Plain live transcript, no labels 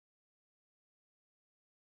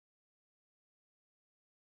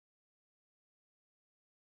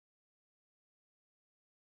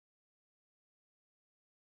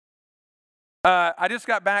I just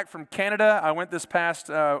got back from Canada. I went this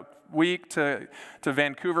past week to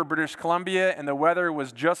Vancouver, British Columbia, and the weather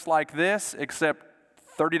was just like this, except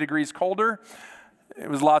 30 degrees colder. It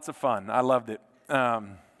was lots of fun. I loved it.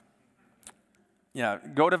 Yeah,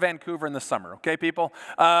 go to Vancouver in the summer, okay, people?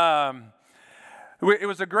 It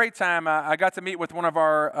was a great time. I got to meet with one of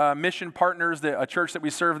our mission partners, a church that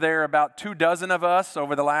we serve there. About 24 of us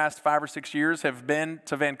over the last 5 or 6 years have been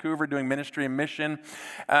to Vancouver doing ministry and mission.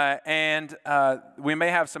 And we may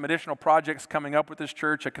have some additional projects coming up with this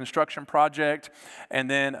church, a construction project, and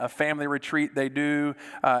then a family retreat they do,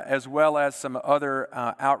 as well as some other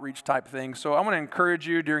outreach type things. So I want to encourage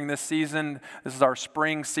you during this season. This is our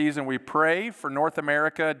spring season. We pray for North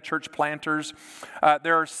America church planters.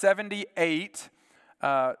 There are 78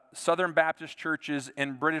 Southern Baptist churches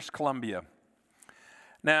in British Columbia.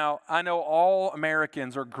 Now, I know all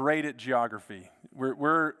Americans are great at geography.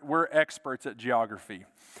 We're experts at geography.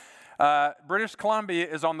 British Columbia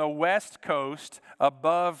is on the west coast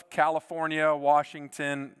above California,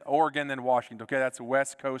 Washington, Oregon, and Washington. Okay, that's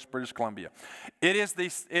West Coast, British Columbia. It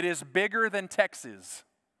is bigger than Texas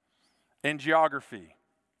in geography.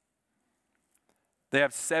 They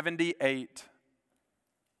have 78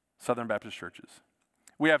 Southern Baptist churches.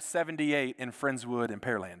 We have 78 in Friendswood and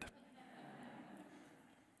Pearland.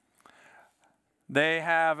 They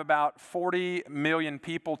have about 40 million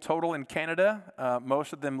people total in Canada.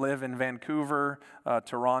 Most of them live in Vancouver,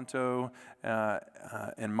 Toronto,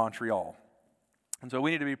 and Montreal. And so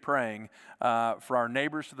we need to be praying for our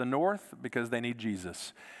neighbors to the north because they need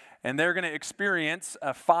Jesus. And they're going to experience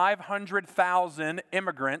 500,000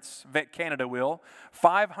 immigrants, Canada will,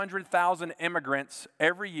 500,000 immigrants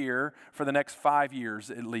every year for the next 5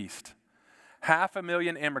 years at least.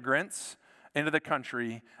 500,000 immigrants into the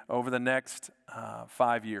country over the next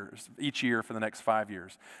 5 years, each year for the next 5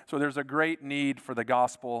 years. So there's a great need for the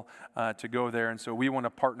gospel to go there. And so we want to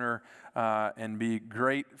partner and be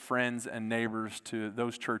great friends and neighbors to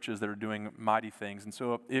those churches that are doing mighty things. And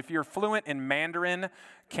so if you're fluent in Mandarin,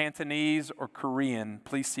 Cantonese, or Korean,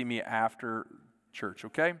 please see me after church,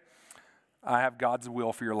 okay? I have God's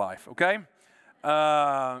will for your life, okay?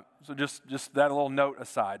 So just that little note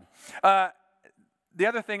aside. The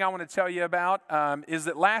other thing I want to tell you about is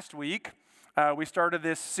that last week we started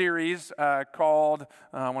this series called,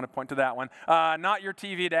 I want to point to that one, Not Your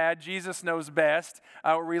TV Dad, Jesus Knows Best,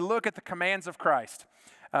 where we look at the commands of Christ.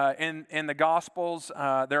 In the Gospels,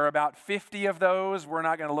 there are about 50 of those. We're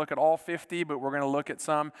not going to look at all 50, but we're going to look at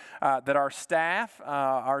some that our staff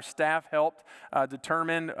helped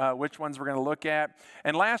determine which ones we're going to look at.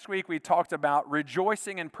 And last week we talked about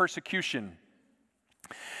rejoicing in persecution.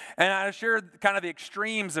 And I shared kind of the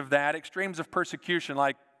extremes of that, extremes of persecution,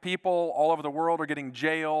 like people all over the world are getting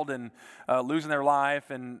jailed and losing their life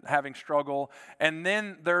and having struggle. And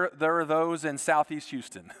then there are those in Southeast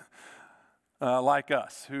Houston, like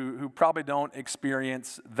us, who probably don't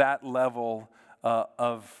experience that level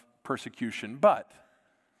of persecution. But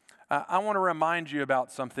I want to remind you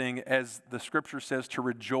about something, as the scripture says, to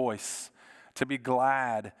rejoice, to be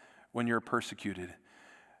glad when you're persecuted.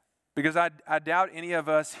 Because I doubt any of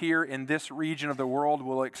us here in this region of the world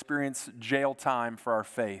will experience jail time for our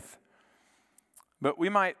faith. But we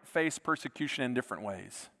might face persecution in different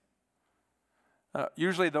ways.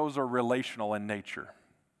 Usually those are relational in nature.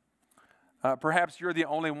 Perhaps you're the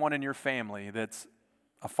only one in your family that's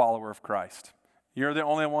a follower of Christ. You're the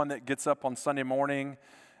only one that gets up on Sunday morning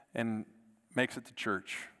and makes it to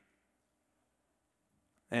church.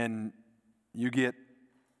 And you get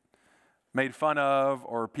made fun of,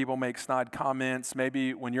 or people make snide comments.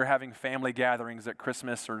 Maybe when you're having family gatherings at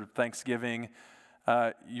Christmas or Thanksgiving,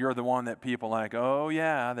 you're the one that people like, oh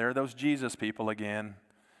yeah, there are those Jesus people again.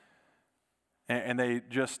 And they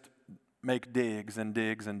just make digs and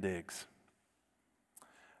digs and digs.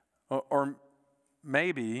 Or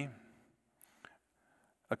maybe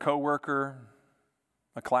a coworker,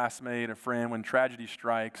 a classmate, a friend, when tragedy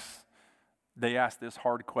strikes, they ask this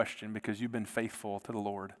hard question because you've been faithful to the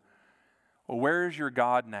Lord. Well, where is your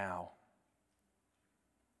God now?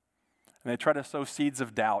 And they try to sow seeds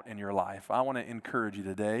of doubt in your life. I want to encourage you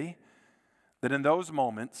today that in those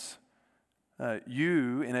moments,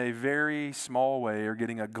 you, in a very small way, are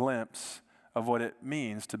getting a glimpse of what it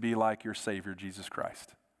means to be like your Savior, Jesus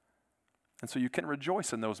Christ. And so you can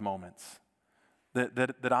rejoice in those moments.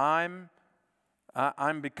 That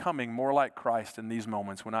I'm becoming more like Christ in these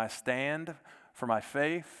moments when I stand for my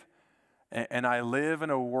faith. And I live in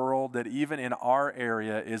a world that even in our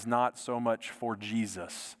area is not so much for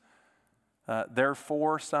Jesus. They're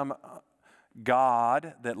for some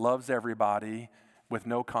God that loves everybody with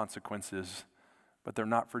no consequences, but they're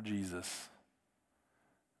not for Jesus.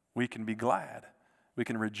 we can be glad. We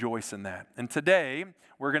can rejoice in that. And today,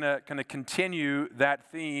 we're going to continue that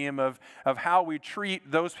theme of how we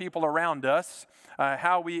treat those people around us,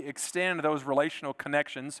 how we extend those relational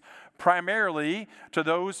connections, primarily to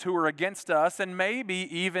those who are against us, and maybe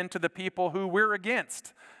even to the people who we're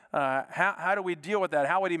against. How do we deal with that?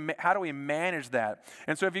 How do we manage that?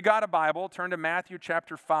 And so if you got a Bible, turn to Matthew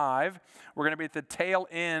chapter 5. We're going to be at the tail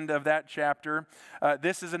end of that chapter.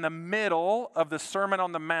 This is in the middle of the Sermon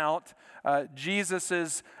on the Mount,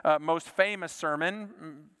 Jesus' most famous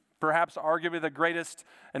sermon, perhaps arguably the greatest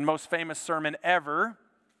and most famous sermon ever.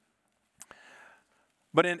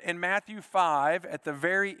 But in Matthew 5, at the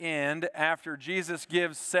very end, after Jesus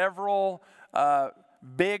gives several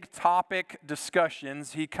big topic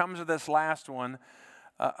discussions, he comes to this last one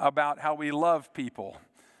about how we love people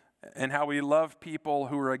and how we love people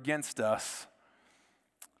who are against us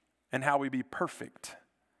and how we be perfect.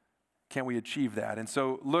 Can we achieve that? And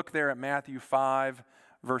so look there at Matthew 5,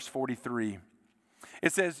 verse 43.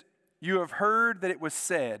 It says, "You have heard that it was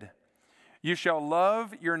said, 'You shall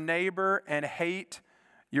love your neighbor and hate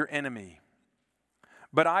your enemy.'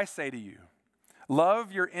 But I say to you,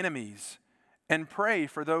 love your enemies and pray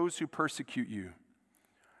for those who persecute you,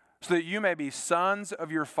 so that you may be sons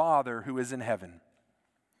of your Father who is in heaven.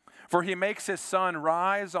 For he makes his sun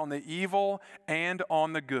rise on the evil and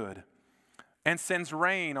on the good, and sends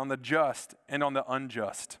rain on the just and on the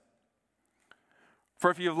unjust. For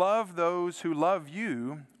if you love those who love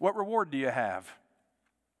you, what reward do you have?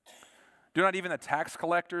 Do not even the tax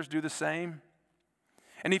collectors do the same?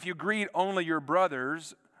 And if you greet only your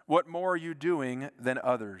brothers, what more are you doing than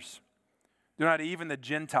others? Do not even the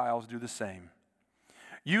Gentiles do the same?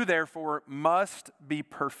 You therefore must be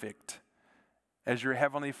perfect, as your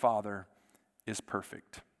heavenly Father is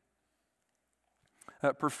perfect."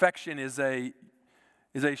 Perfection is a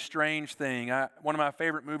strange thing. One of my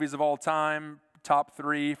favorite movies of all time, top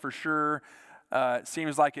 3 for sure. It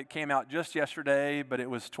seems like it came out just yesterday, but it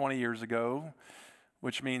was 20 years ago,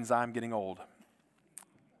 which means I'm getting old.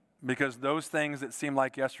 Because those things that seem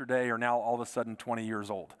like yesterday are now all of a sudden 20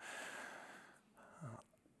 years old.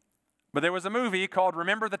 But there was a movie called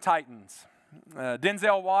Remember the Titans.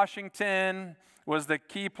 Denzel Washington was the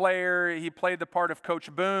key player. He played the part of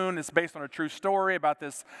Coach Boone. It's based on a true story about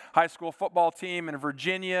this high school football team in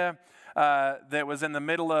Virginia that was in the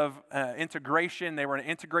middle of integration. They were an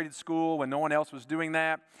integrated school when no one else was doing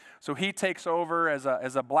that. So he takes over as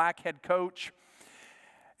a black head coach.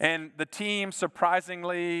 And the team,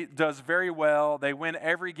 surprisingly, does very well. They win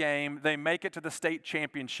every game. They make it to the state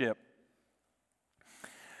championship.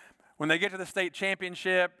 When they get to the state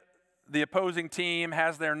championship, the opposing team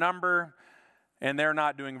has their number, and they're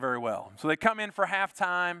not doing very well. So they come in for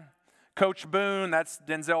halftime. Coach Boone, that's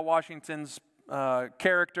Denzel Washington's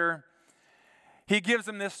character, he gives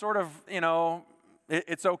them this sort of,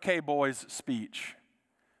 it's okay, boys speech.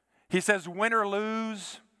 He says, win or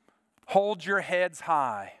lose, hold your heads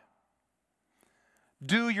high.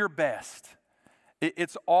 Do your best.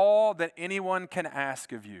 It's all that anyone can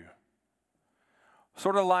ask of you.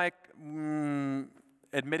 Sort of like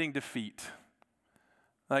admitting defeat.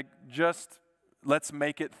 Like, just let's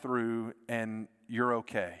make it through and you're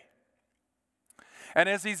okay. And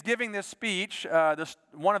as he's giving this speech,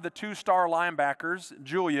 one of the 2-star linebackers,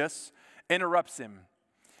 Julius, interrupts him.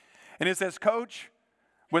 And he says, "Coach,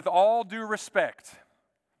 with all due respect,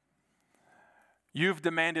 you've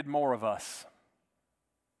demanded more of us.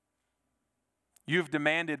 You've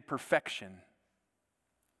demanded perfection."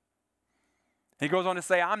 He goes on to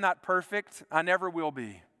say, "I'm not perfect. I never will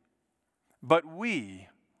be. But we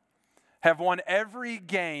have won every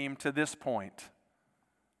game to this point.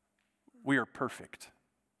 We are perfect.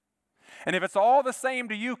 And if it's all the same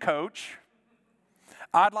to you, Coach,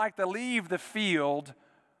 I'd like to leave the field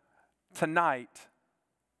tonight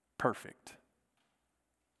perfect."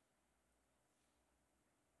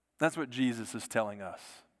 That's what Jesus is telling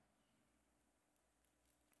us.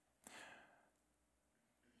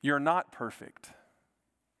 You're not perfect,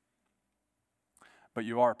 but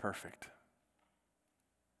you are perfect.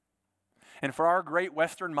 And for our great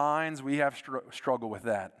Western minds, we have struggle with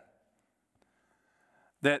that.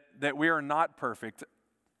 That we are not perfect.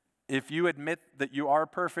 If you admit that you are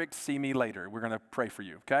perfect, see me later. We're going to pray for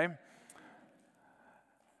you, okay?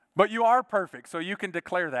 But you are perfect, so you can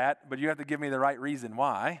declare that, but you have to give me the right reason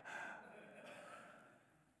why.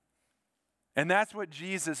 And that's what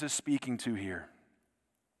Jesus is speaking to here.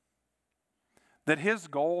 That his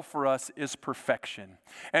goal for us is perfection.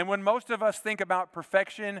 And when most of us think about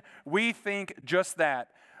perfection, we think just that.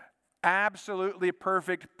 absolutely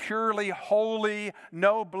perfect, purely holy,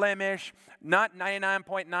 no blemish, not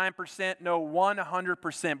 99.9%, no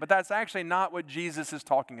 100%. But that's actually not what Jesus is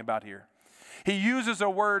talking about here. He uses a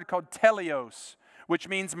word called teleos, which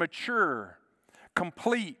means mature,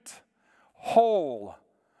 complete, whole,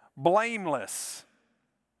 blameless.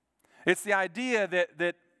 It's the idea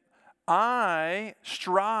that I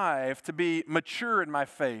strive to be mature in my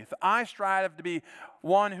faith. I strive to be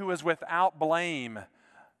one who is without blame,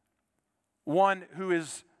 one who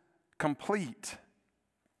is complete.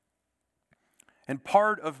 And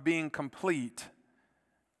part of being complete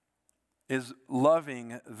is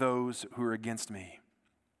loving those who are against me.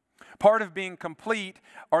 Part of being complete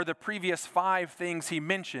are the previous 5 things he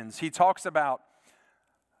mentions. He talks about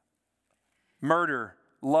murder,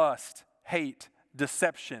 lust, hate,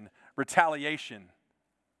 deception, retaliation.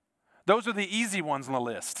 Those are the easy ones on the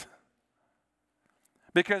list.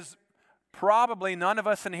 Because probably none of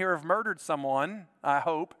us in here have murdered someone, I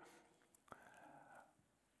hope.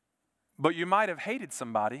 But you might have hated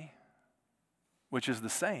somebody, which is the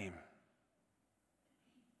same.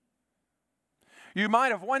 You might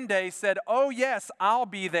have one day said, "Oh yes, I'll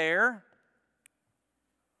be there,"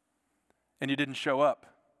 and you didn't show up.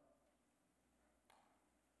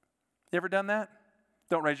 You ever done that?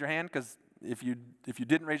 Don't raise your hand, because if you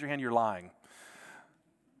didn't raise your hand, you're lying.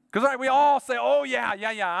 Because we all say, "Oh yeah,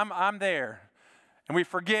 I'm there," and we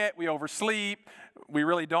forget, we oversleep, we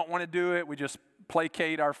really don't want to do it, we just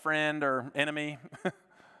placate our friend or enemy,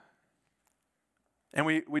 and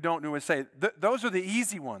we don't do what we say. Those are the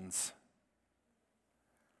easy ones.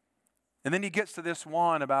 And then he gets to this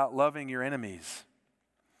one about loving your enemies.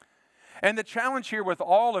 And the challenge here with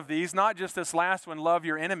all of these, not just this last one, love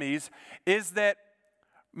your enemies, is that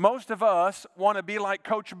most of us want to be like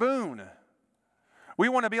Coach Boone. We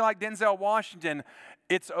want to be like Denzel Washington.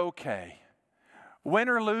 It's okay. Win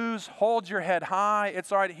or lose, hold your head high.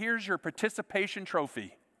 It's all right. Here's your participation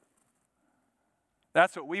trophy.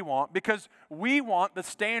 That's what we want, because we want the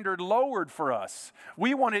standard lowered for us.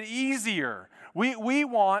 We want it easier. We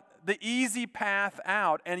want the easy path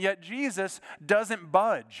out, and yet Jesus doesn't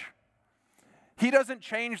budge. He doesn't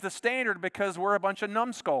change the standard because we're a bunch of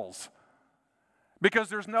numbskulls, because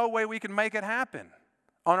there's no way we can make it happen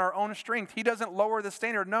on our own strength. He doesn't lower the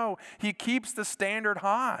standard. No, he keeps the standard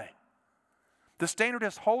high. The standard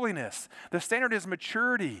is holiness. The standard is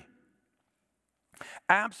maturity,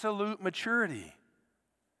 absolute maturity.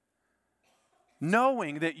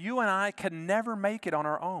 Knowing that you and I can never make it on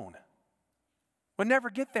our own. We'll never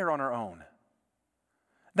get there on our own.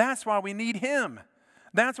 That's why we need him.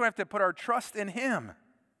 That's why we have to put our trust in him.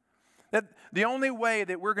 That the only way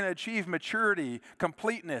that we're going to achieve maturity,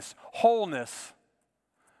 completeness, wholeness,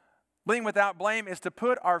 being without blame, is to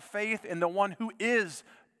put our faith in the one who is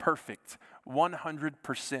perfect,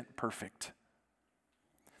 100% perfect.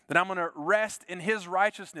 That I'm going to rest in his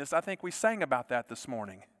righteousness. I think we sang about that this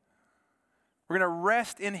morning. We're going to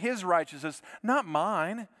rest in his righteousness, not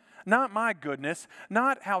mine, not my goodness,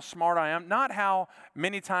 not how smart I am, not how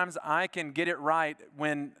many times I can get it right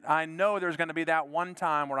when I know there's going to be that one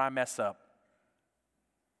time where I mess up.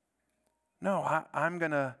 No, I'm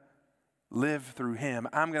going to live through him.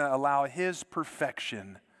 I'm going to allow his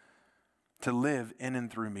perfection to live in and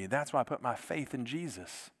through me. That's why I put my faith in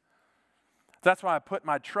Jesus. That's why I put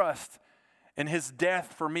my trust in his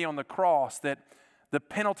death for me on the cross, that the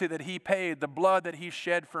penalty that he paid, the blood that he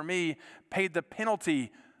shed for me, paid the penalty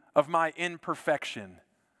of my imperfection,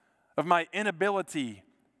 of my inability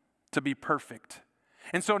to be perfect.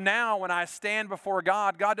 And so now when I stand before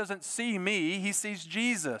God, God doesn't see me, he sees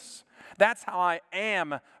Jesus. That's how I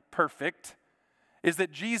am perfect, is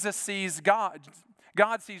that Jesus sees God.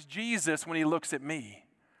 God sees Jesus when he looks at me.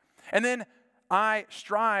 And then I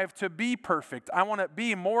strive to be perfect. I want to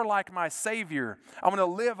be more like my Savior. I want to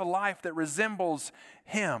live a life that resembles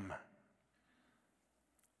him.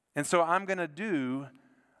 And so I'm going to do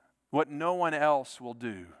what no one else will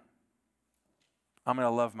do. I'm going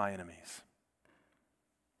to love my enemies.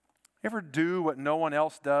 Ever do what no one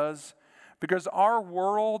else does? Because our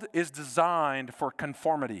world is designed for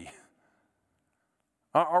conformity.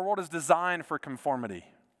 Our world is designed for conformity.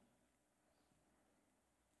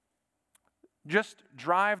 Just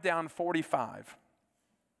drive down 45,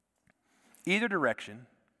 either direction,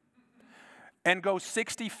 and go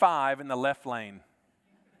 65 in the left lane.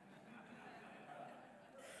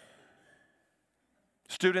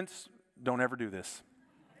 Students, don't ever do this.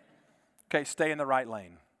 Okay, stay in the right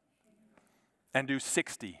lane and do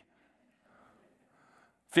 60,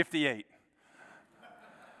 58.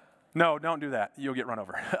 No, don't do that. You'll get run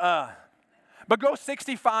over. But go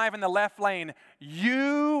 65 in the left lane.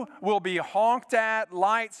 You will be honked at,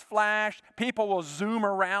 lights flash, people will zoom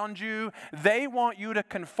around you. They want you to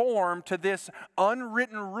conform to this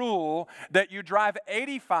unwritten rule that you drive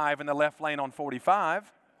 85 in the left lane on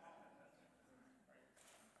 45.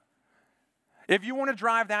 If you want to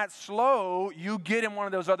drive that slow, you get in one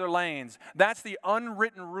of those other lanes. That's the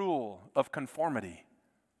unwritten rule of conformity.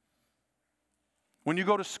 When you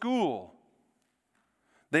go to school,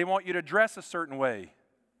 they want you to dress a certain way.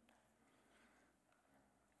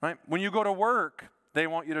 Right? When you go to work, they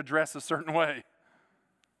want you to dress a certain way.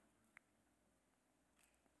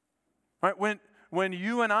 Right? When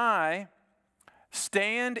you and I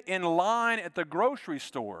stand in line at the grocery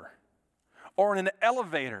store or in an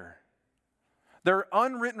elevator, there are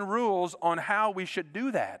unwritten rules on how we should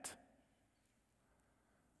do that.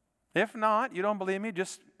 If not, you don't believe me,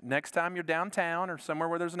 just next time you're downtown or somewhere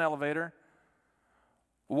where there's an elevator,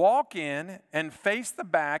 walk in and face the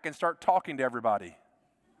back and start talking to everybody.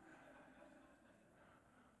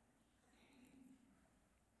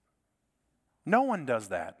 No one does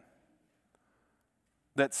that.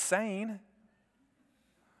 That's sane.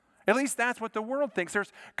 At least that's what the world thinks.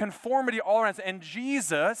 There's conformity all around us. And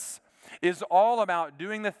Jesus is all about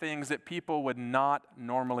doing the things that people would not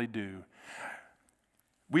normally do.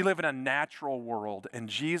 We live in a natural world, and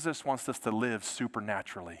Jesus wants us to live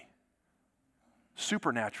supernaturally.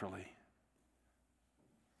 Supernaturally.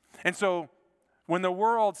 And so, when the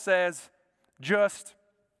world says, just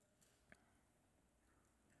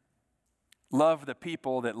love the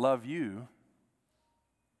people that love you,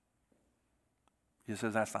 he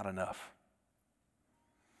says that's not enough.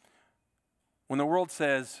 When the world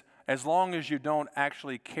says, as long as you don't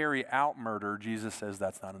actually carry out murder, Jesus says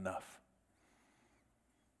that's not enough.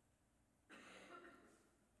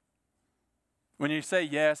 When you say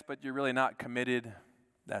yes, but you're really not committed,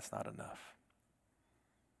 that's not enough.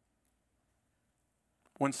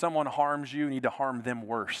 When someone harms you, you need to harm them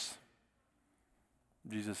worse.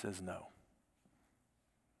 Jesus says no.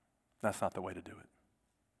 That's not the way to do it.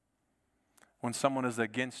 When someone is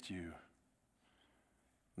against you,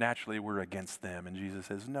 naturally we're against them. And Jesus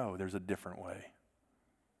says, no, there's a different way.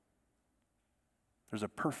 There's a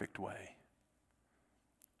perfect way.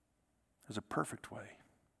 There's a perfect way.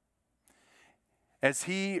 As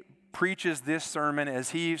he preaches this sermon,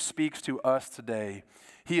 as he speaks to us today,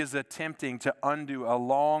 he is attempting to undo a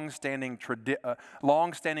long-standing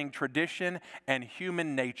tradition and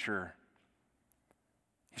human nature.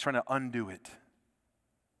 He's trying to undo it.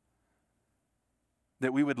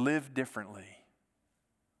 That we would live differently.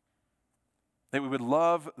 That we would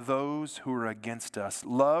love those who are against us.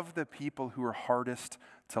 Love the people who are hardest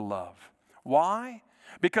to love. Why?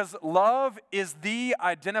 Because love is the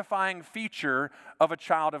identifying feature of a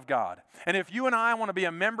child of God. And if you and I want to be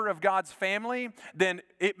a member of God's family, then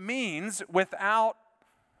it means without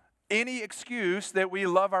any excuse that we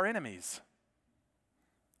love our enemies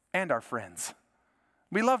and our friends.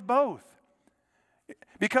 We love both.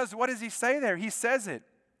 Because what does he say there? He says it.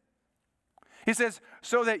 He says,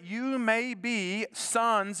 so that you may be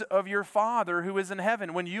sons of your Father who is in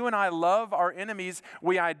heaven. When you and I love our enemies,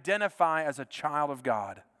 we identify as a child of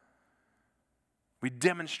God. We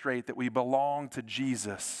demonstrate that we belong to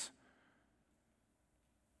Jesus.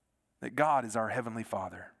 That God is our heavenly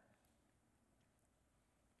Father.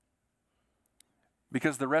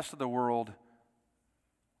 Because the rest of the world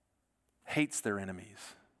hates their enemies.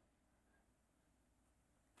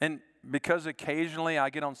 And because occasionally I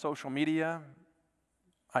get on social media,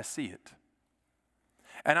 I see it.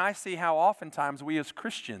 And I see how oftentimes we as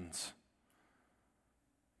Christians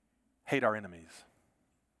hate our enemies.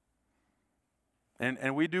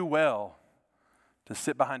 And we do well to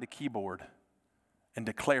sit behind a keyboard and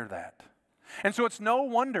declare that. And so it's no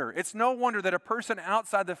wonder that a person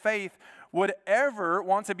outside the faith would ever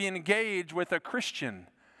want to be engaged with a Christian.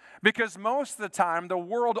 Because most of the time, the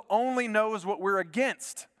world only knows what we're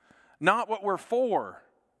against, not what we're for.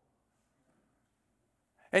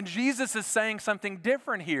 And Jesus is saying something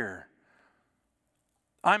different here.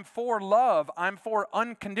 I'm for love. I'm for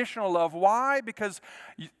unconditional love. Why? Because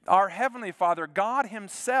our Heavenly Father, God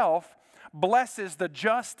Himself, blesses the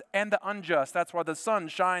just and the unjust. That's why the sun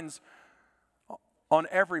shines on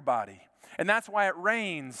everybody. And that's why it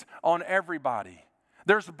rains on everybody.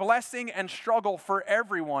 There's blessing and struggle for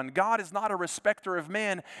everyone. God is not a respecter of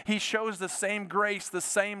men. He shows the same grace, the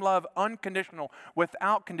same love, unconditional,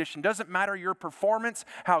 without condition. Doesn't matter your performance,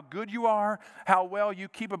 how good you are, how well you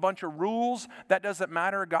keep a bunch of rules. That doesn't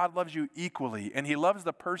matter. God loves you equally. And He loves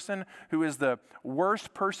the person who is the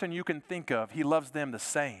worst person you can think of. He loves them the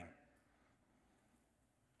same.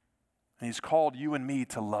 And He's called you and me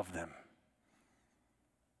to love them.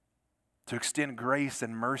 to extend grace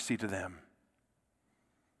and mercy to them,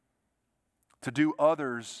 to do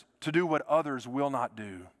what others will not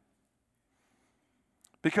do.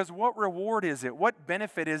 Because what reward is it? What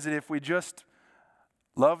benefit is it if we just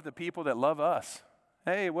love the people that love us?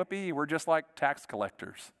 Hey, whoopee, we're just like tax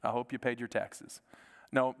collectors. I hope you paid your taxes.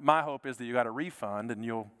 No, my hope is that you got a refund and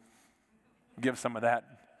you'll give some of that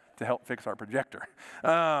to help fix our projector.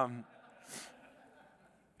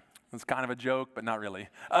 It's kind of a joke, but not really.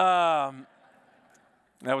 That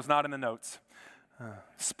was not in the notes.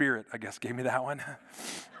 Spirit, I guess, gave me that one.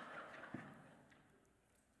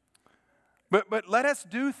 But let us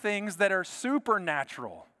do things that are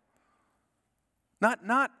supernatural.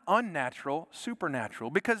 Not unnatural, supernatural.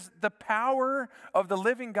 Because the power of the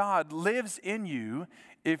living God lives in you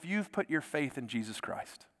if you've put your faith in Jesus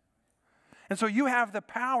Christ. And so you have the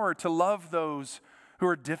power to love those who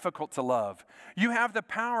are difficult to love. You have the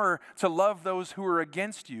power to love those who are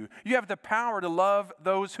against you. You have the power to love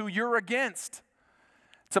those who you're against.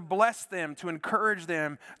 To bless them, to encourage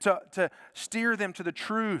them, to steer them to the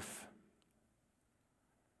truth.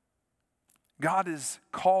 God is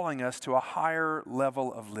calling us to a higher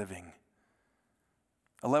level of living,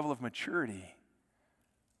 a level of maturity,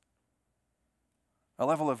 a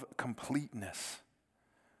level of completeness.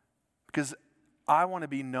 Because I want to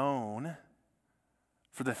be known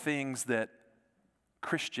for the things that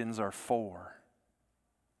Christians are for.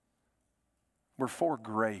 We're for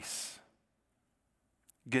grace.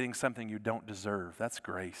 Getting something you don't deserve, that's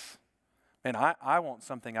grace. And I want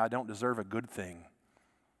something I don't deserve, a good thing.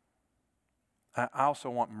 I also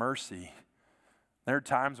want mercy. There are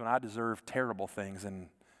times when I deserve terrible things and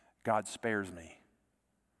God spares me.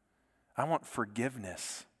 I want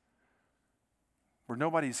forgiveness, where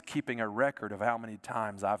nobody's keeping a record of how many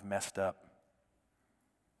times I've messed up.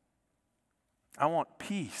 I want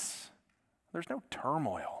peace. There's no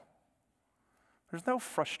turmoil. There's no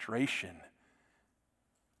frustration.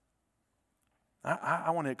 I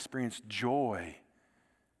want to experience joy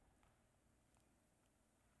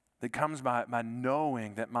that comes by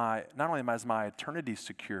knowing that not only is my eternity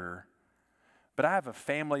secure, but I have a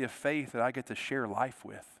family of faith that I get to share life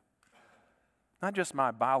with. Not just my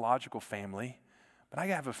biological family, but I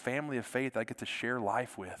have a family of faith that I get to share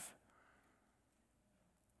life with.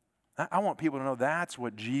 I want people to know that's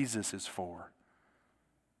what Jesus is for.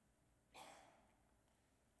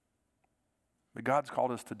 But God's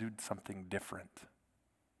called us to do something different.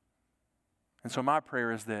 And so my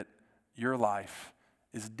prayer is that your life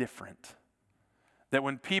is different. That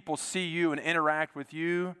when people see you and interact with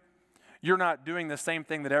you, you're not doing the same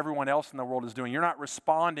thing that everyone else in the world is doing. You're not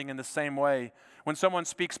responding in the same way. When someone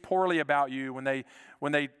speaks poorly about you, when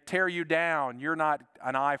they tear you down, you're not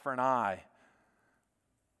an eye for an eye.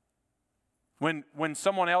 When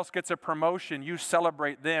someone else gets a promotion, you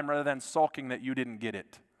celebrate them rather than sulking that you didn't get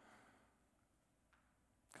it.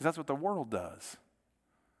 Because that's what the world does.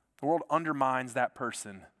 The world undermines that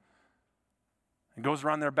person and goes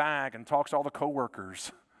around their back and talks to all the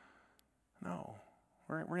coworkers. No,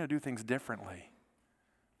 we're going to do things differently.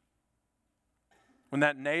 When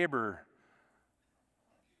that neighbor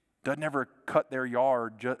doesn't ever cut their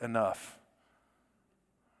yard enough.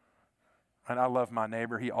 And I love my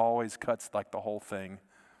neighbor. He always cuts like the whole thing.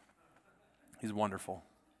 He's wonderful.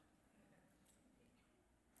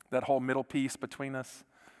 That whole middle piece between us,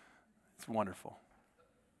 it's wonderful.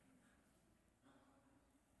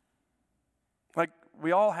 Like,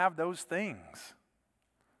 we all have those things.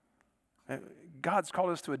 God's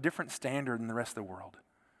called us to a different standard than the rest of the world.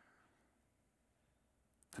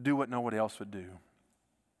 To do what nobody else would do.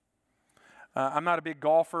 I'm not a big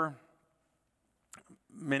golfer.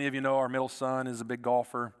 Many of you know our middle son is a big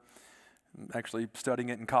golfer. Actually studying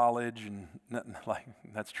it in college, and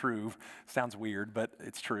that's true. Sounds weird, but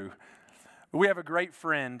it's true. We have a great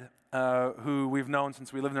friend who we've known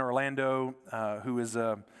since we lived in Orlando, who is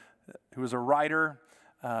a writer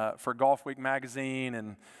for Golf Week magazine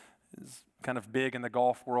and is kind of big in the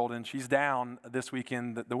golf world. And she's down this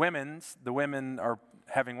weekend. The women are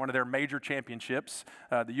having one of their major championships,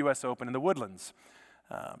 the U.S. Open in the Woodlands.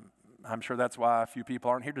 I'm sure that's why a few people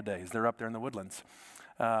aren't here today, is they're up there in the Woodlands,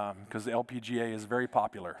 because the LPGA is very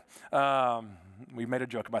popular. We made a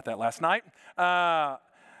joke about that last night.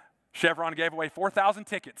 Chevron gave away 4,000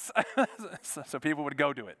 tickets, so people would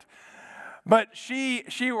go to it. But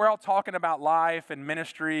we're all talking about life and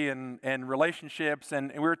ministry and relationships,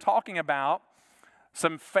 and we were talking about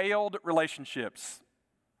some failed relationships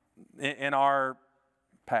in our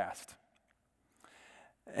past.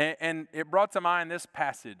 And it brought to mind this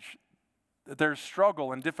passage, that there's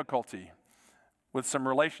struggle and difficulty with some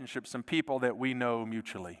relationships, some people that we know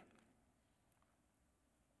mutually.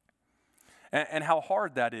 and how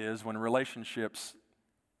hard that is when relationships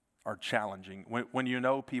are challenging. When you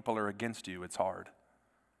know people are against you, it's hard.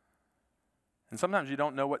 And sometimes you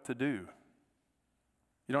don't know what to do.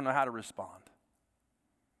 You don't know how to respond.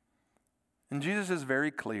 And Jesus is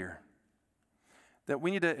very clear that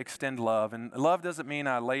we need to extend love. And love doesn't mean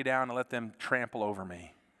I lay down and let them trample over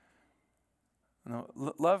me. No,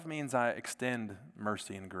 love means I extend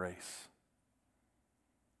mercy and grace.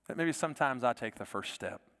 That maybe sometimes I take the first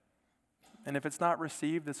step. And if it's not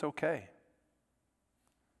received, it's okay.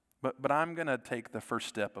 But I'm going to take the first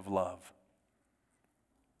step of love.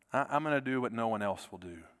 I'm going to do what no one else will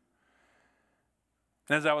do.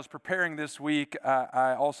 And as I was preparing this week,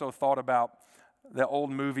 I also thought about the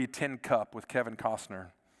old movie Tin Cup with Kevin Costner.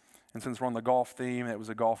 And since we're on the golf theme, it was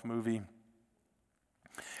a golf movie.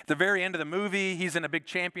 At the very end of the movie, he's in a big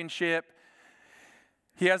championship.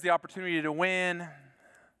 He has the opportunity to win.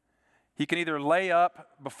 He can either lay up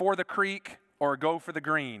before the creek or go for the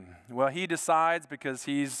green. Well, he decides because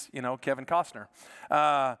he's, Kevin Costner.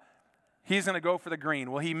 He's going to go for the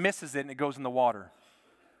green. Well, he misses it and it goes in the water.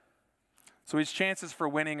 So his chances for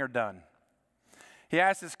winning are done. He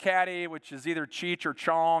asks his caddy, which is either Cheech or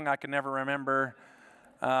Chong, I can never remember.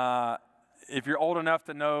 If you're old enough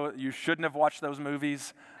to know, you shouldn't have watched those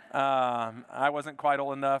movies. I wasn't quite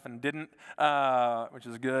old enough and didn't, which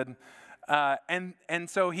is good. And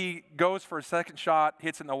so he goes for a second shot,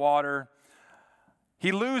 hits it in the water.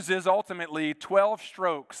 He loses ultimately 12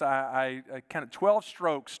 strokes. I counted 12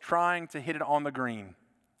 strokes trying to hit it on the green.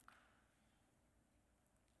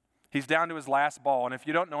 He's down to his last ball. And if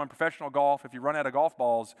you don't know, in professional golf, if you run out of golf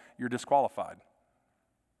balls, you're disqualified.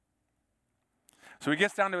 So he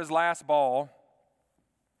gets down to his last ball.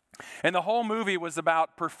 And the whole movie was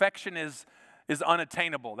about perfection is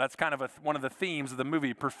unattainable. That's kind of one of the themes of the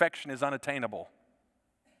movie. Perfection is unattainable.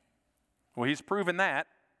 Well, he's proven that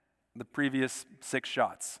the previous 6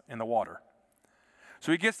 shots in the water.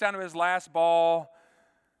 So he gets down to his last ball.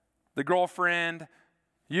 The girlfriend,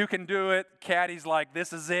 you can do it. Caddy's like,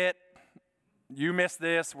 this is it. You missed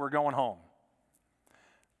this. We're going home.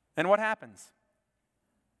 And what happens?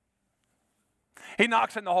 He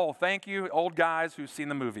knocks it in the hole. Thank you, old guys who've seen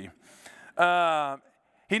the movie.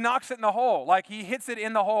 He knocks it in the hole. Like he hits it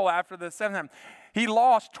in the hole after the 7th time. He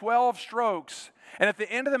lost 12 strokes. And at the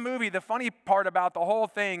end of the movie, the funny part about the whole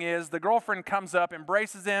thing is the girlfriend comes up,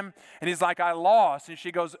 embraces him, and he's like, I lost. And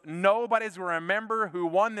she goes, nobody's going to remember who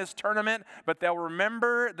won this tournament, but they'll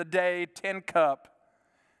remember the day Tin Cup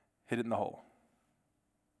hit it in the hole.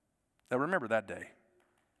 They'll remember that day.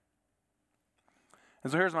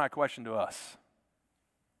 And so here's my question to us.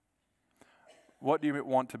 What do you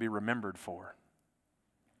want to be remembered for?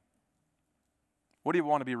 What do you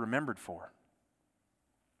want to be remembered for?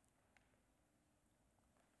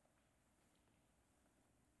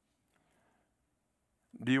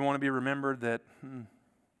 Do you want to be remembered that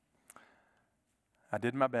I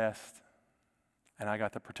did my best and I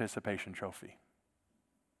got the participation trophy?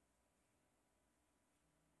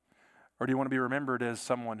 Or do you want to be remembered as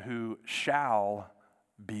someone who shall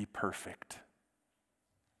be perfect?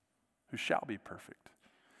 Who shall be perfect?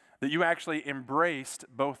 That you actually embraced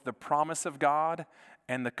both the promise of God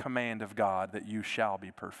and the command of God that you shall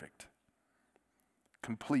be perfect.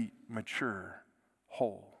 Complete, mature,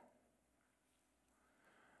 whole.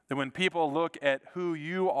 That when people look at who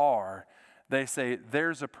you are, they say,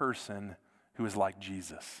 there's a person who is like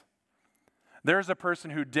Jesus. There's a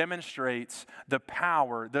person who demonstrates the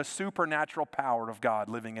power, the supernatural power of God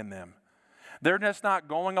living in them. They're just not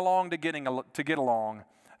going along to get along.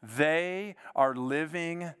 They are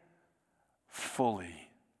living fully.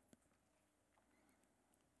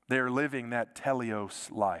 They're living that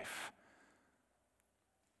teleos life.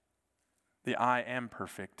 The I am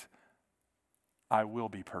perfect. I will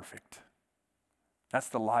be perfect. That's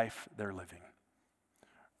the life they're living.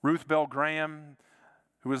 Ruth Bell Graham,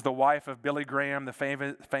 who was the wife of Billy Graham, the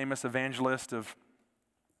famous evangelist of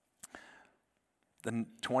the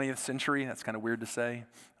 20th century, that's kind of weird to say,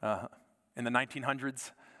 in the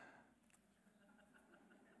 1900s.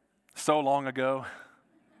 So long ago.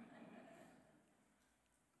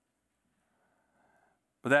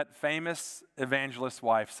 But that famous evangelist's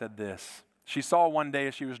wife said this. She saw one day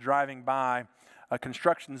as she was driving by a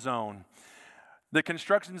construction zone. The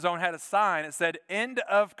construction zone had a sign. It said, end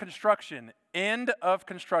of construction, end of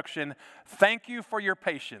construction. Thank you for your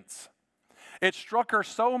patience. It struck her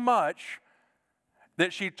so much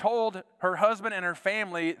that she told her husband and her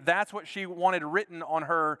family that's what she wanted written on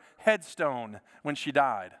her headstone when she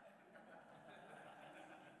died.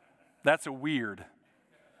 That's weird.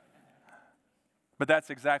 But that's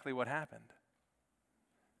exactly what happened.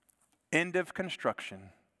 End of construction.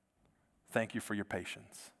 Thank you for your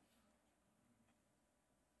patience.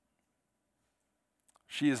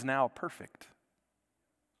 She is now perfect.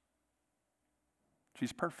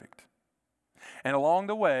 She's perfect. And along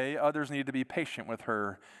the way, others needed to be patient with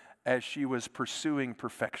her as she was pursuing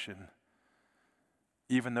perfection,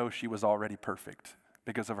 even though she was already perfect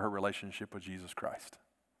because of her relationship with Jesus Christ.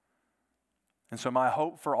 And so my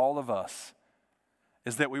hope for all of us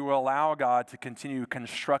is that we will allow God to continue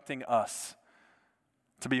constructing us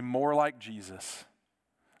to be more like Jesus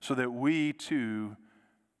so that we too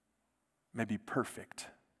may be perfect.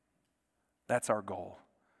 That's our goal,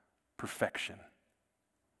 perfection.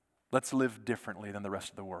 Let's live differently than the rest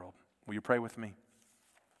of the world. Will you pray with me?